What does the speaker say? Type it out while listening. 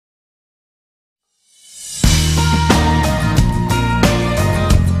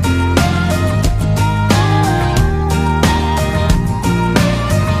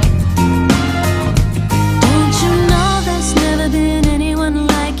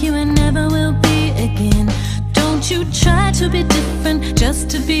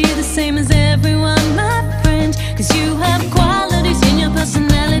just to be the same as everyone, my friend. Cause you have qualities in your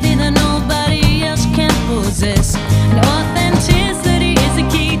personality that nobody else can possess. And authenticity is the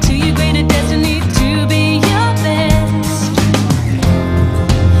key to your greater destiny, to be your best.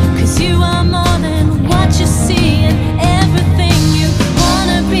 Cause you are more than what you see, and everything you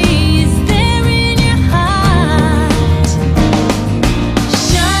wanna be is there in your heart.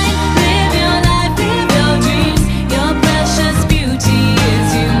 Shine, live your life, live your dreams. Your precious beauty is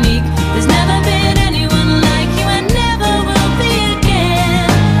unique. There's never been anyone like you, and never will be again.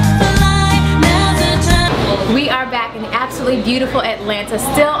 Fly, now's the time. We are back in absolutely beautiful Atlanta,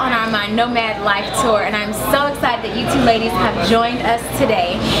 still on our My Nomad Life Tour, and I'm so excited that you two ladies have joined us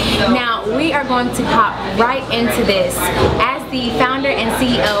today. Now, we are going to hop right into this. As the founder and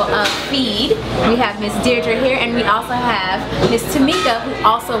CEO of Feed, we have Miss Deatra here, and we also have Miss Tamika, who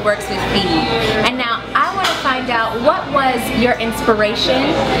also works with Feed. And now, I want to find out, what was your inspiration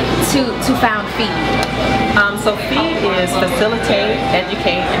to found Feed? So Feed is facilitate,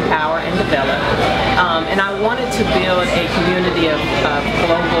 educate, empower, and develop. And I wanted to build a community of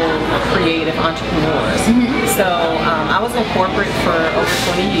global creative entrepreneurs. So I was in corporate for over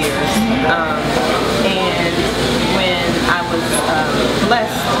 20 years. And when I was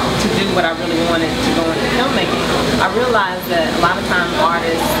blessed to do what I really wanted to go into filmmaking, I realized that a lot of times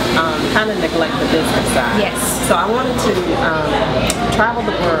artists kind of neglect the business side. Yes. So I wanted to travel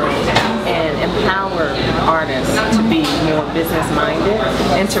the world and empower artists to be more business-minded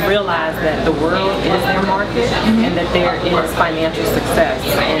and to realize that the world is their market and that there is financial success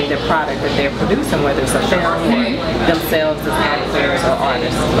in the product that they're producing, whether it's a film or themselves as actors or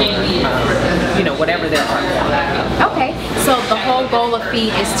artists, you know, whatever their art form. Okay, so the whole goal of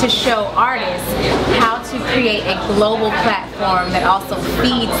Feed is to show artists how to create a global platform that also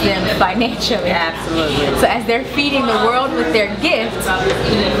feeds them financially. Absolutely. So as they're feeding the world with their gifts,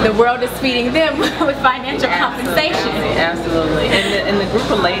 the world is feeding them with financial compensation. Absolutely. And the group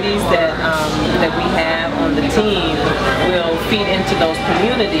of ladies that we have on the team will feed into those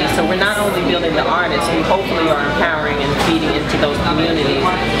communities. So we're not only building the artists, we hopefully are empowering and feeding into those communities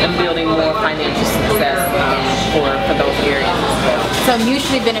and building more financial success for those areas as well. So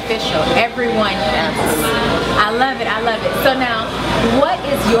mutually beneficial, everyone. Absolutely. I love it, I love it. So now, what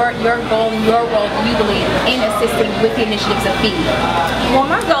is your goal, your role, do you believe, in assisting with the initiatives of Feed? Well,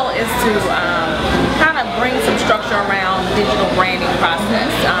 my goal is to kind of bring some structure around the digital branding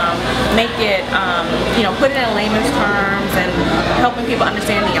process, make it, you know, put it in layman's terms and helping people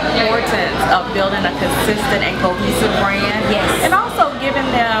understand the importance of building a consistent and cohesive brand. Yes. And also giving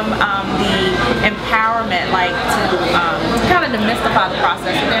them the empowerment, like to kind of demystify the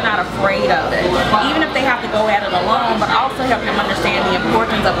process so they're not afraid of it. Even if they have to go at it alone, but also help them understand the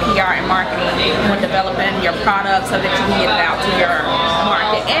importance of PR and marketing when developing your product so that you can get it out to your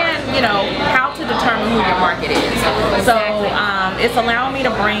market, and you know how to determine who your market is. So it's allowing me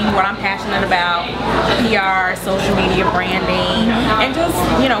to bring what I'm passionate about, PR, social media branding, and just,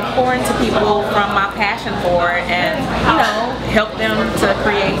 you know, pour into people from my passion for it, and you know, help them to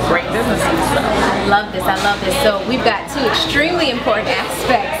create great businesses. So. I love this, I love this. So we've got two extremely important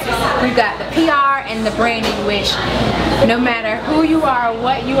aspects. We've got the PR and the branding, which no matter who you are,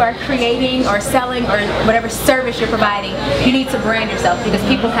 what you are creating or selling or whatever service you're providing, you need to brand yourself, because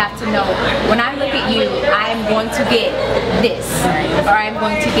people have to know, when I look at you, I'm going to get this, or I'm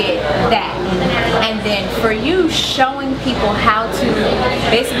going to get that. And then for you, showing people how to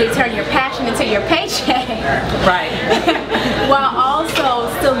basically turn your passion into your paycheck. Right. While also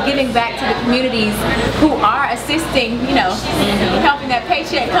still giving back to the communities who are assisting, you know, helping that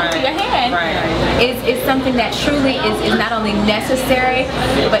paycheck come to your hand, is something that truly is not only necessary,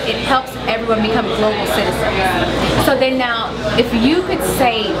 but it helps everyone become global citizens. So then now, if you could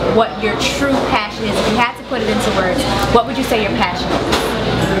say what your true passion is, if you had to put it into words, what would you say your passion is?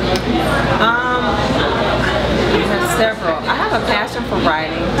 Several. I have a passion for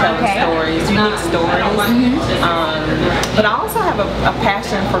writing, telling stories, unique stories, but I also have a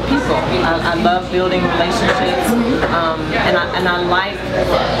passion for people. I love building relationships, and I like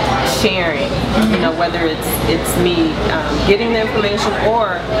sharing. You know, whether it's me getting the information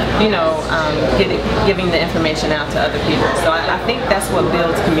or, you know, giving the information out to other people. So I think that's what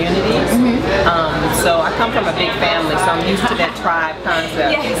builds communities. So I come from a big family, so I'm used to that tribe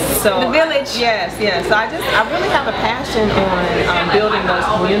concept. Yes. So the village. Yes. So I really really have a passion on building those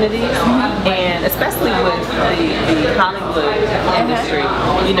communities, and especially with the Hollywood industry.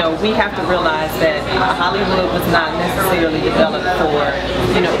 You know, we have to realize that Hollywood was not necessarily developed for,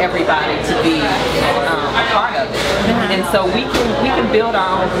 you know, everybody to be a part of it. And so we can build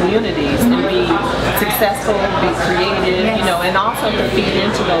our own communities and be successful, be creative, you know, and also to feed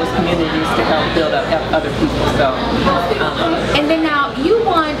into those communities to help build up other people. So, and then now you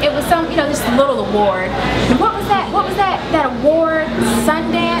won. It was some, you know, this little award. What was that? What was that? That award,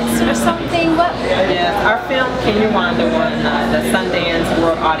 Sundance or something? What? Yes, our film King Rwanda won the Sundance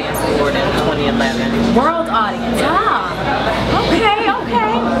World Audience Award in 2011. World Audience. Ah, okay,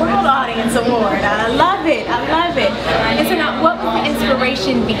 okay. World Audience Award. I love it. I love it. And so now, what was the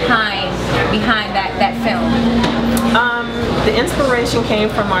inspiration behind that film? The inspiration came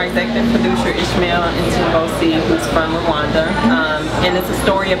from our executive producer Ishmael Ntimbosi, who's from Rwanda, and it's a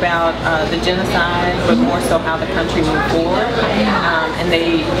story about the genocide, but more so how the country moved forward. And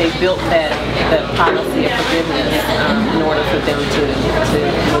they built the policy of forgiveness in order for them to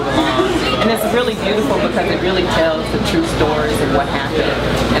move along. And it's really beautiful because it really tells the true stories of what happened.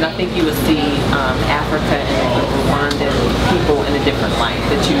 And I think you would see Africa and the Rwandan people in a different light.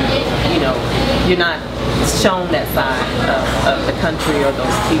 That you know, you're not shown that side of the country or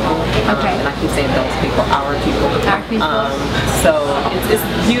those people. Okay. And I keep saying those people, our people. Our people. So it's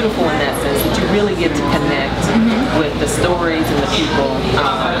beautiful in that sense that you really get to connect with the stories and the people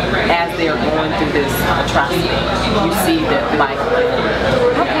as they are going through this atrocity. You see that life.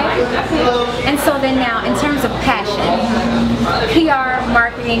 Okay. And so then now, in terms of passion, PR,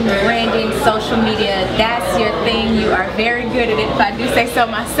 marketing, branding, social media, that's your thing. You are very good at it, if I do say so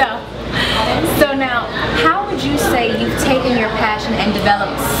myself. So now, how would you say you've taken your passion and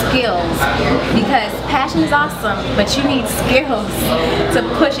developed skills? Because passion is awesome, but you need skills to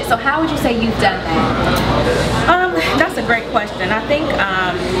push it. So how would you say you've done that? That's a great question. I think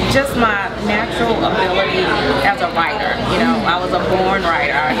just my natural ability as a writer. You know, I was a born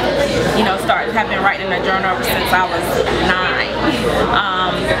writer. I, you know, have been writing in a journal ever since I was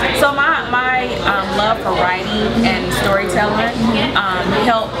 9. So my love for writing and storytelling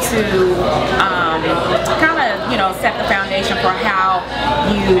helped to kind of, you know, set the foundation for how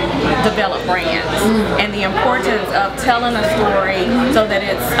you develop brands and the importance of telling a story so that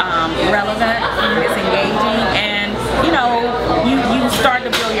it's relevant, it's engaging, and you know, you start to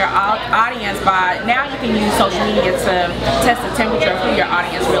build your audience by, now you can use social media to test the temperature of who your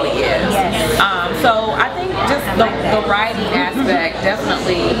audience really is. Yes. So I think just the writing aspect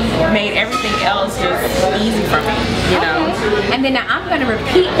definitely made everything else just easy for me, you know. And then now I'm going to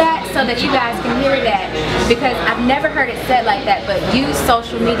repeat that so that you guys can hear that, because I've never heard it said like that, but use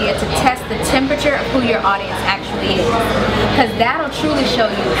social media to test the temperature of who your audience actually is. Because that'll truly show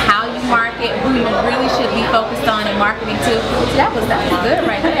you how you market, who you really should be focused on and marketing to. So that was good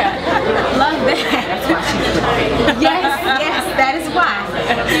right there. Love that. Yes, yes, that is why.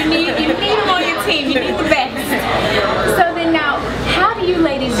 You need them on your team. You need the best. So then now, how do you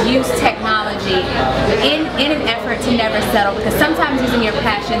ladies use technology in an effort to never settle? Because sometimes using your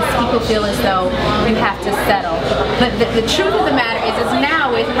passions, people feel as though you have to settle. But the truth of the matter is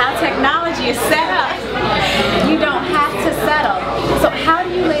now with how technology is set up, you don't have to settle. So how do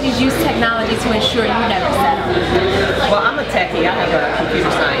you ladies use technology to ensure you never settle? Well, I'm a techie. I have a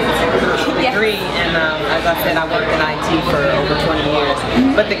computer science degree, and as I said, I worked in IT for over 20 years.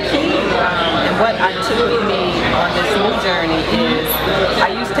 But the key and what I took with me on this new journey is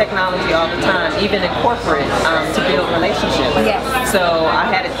I use technology all the time, even in corporate, to build relationships. Yes. So I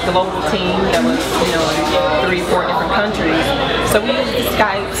had a global team that was, you know, in 3 or 4 different countries. So we used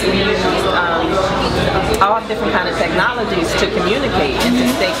Skypes, we used all different kind of technologies to communicate and to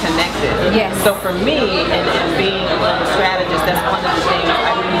stay connected. Yes. So for me, and being a global strategist, that's one of the things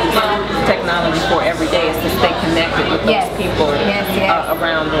I use technology for every day, is to stay connected with those people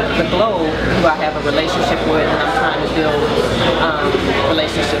around the globe who I have a relationship with and I'm trying to build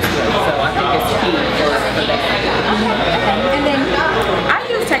relationships with. So I think it's key for that. And then I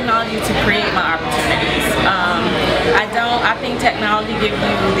use technology to create my opportunities. I think technology gives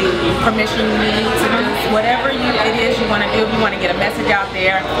you the permission you need to do whatever it is you want to do. If you want to get a message out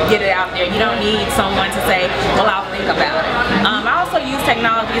there, get it out there. You don't need someone to say, well, I'll think about it. I also use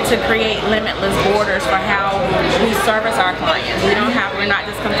technology to create limitless borders for how we service our clients. We're not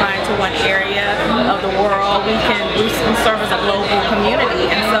just confined to one area of the world. We service a global community,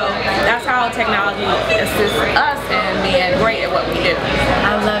 and so that's how technology assists us in being great at what we do.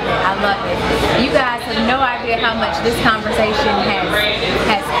 I love it. I love it. You guys have no idea idea how much this conversation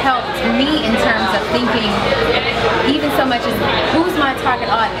has helped me in terms of thinking even so much as who's my target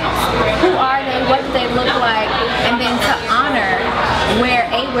audience? Who are they? What do they look like? And then to honor where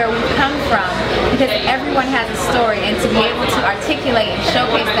we've come from, because everyone has a story, and to be able to articulate and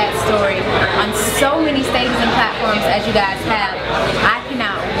showcase that story on so many stages and platforms as you guys have, I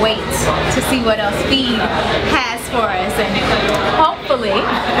cannot wait to see what else Feed has for us, and hopefully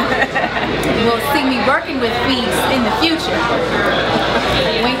we'll see me working with Feeds in the future.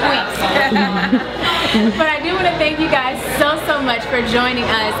 Wink, wink. But I do want to thank you guys so much for joining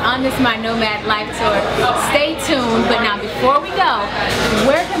us on this My Nomad Life Tour. Stay tuned, but now before we go,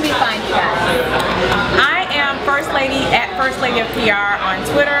 where can we find you guys? I am First Lady at First Lady of PR on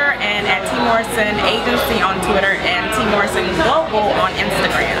Twitter, and at T. Morrison Agency on Twitter, and T. Morrison Global on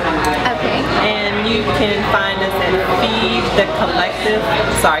Instagram. Okay. And you can find us at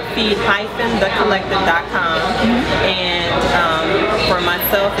feed-thecollective.com. And for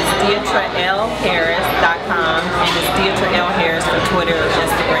myself, it's DeatraLHarris.com, and it's Deatra L. Harris for Twitter,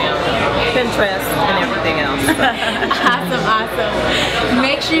 Instagram, Pinterest, and everything else. Awesome.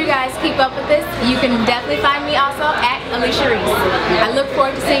 Make sure you guys keep up with this. You can definitely find me also at Alicia Reese. I look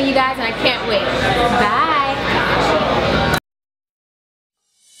forward to seeing you guys, and I can't wait. Bye.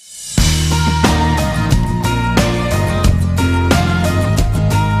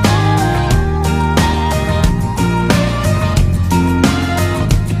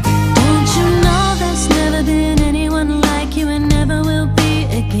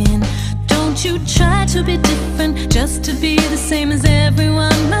 You try to be different just to be the same as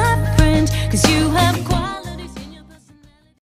everyone, my friend, 'cause you have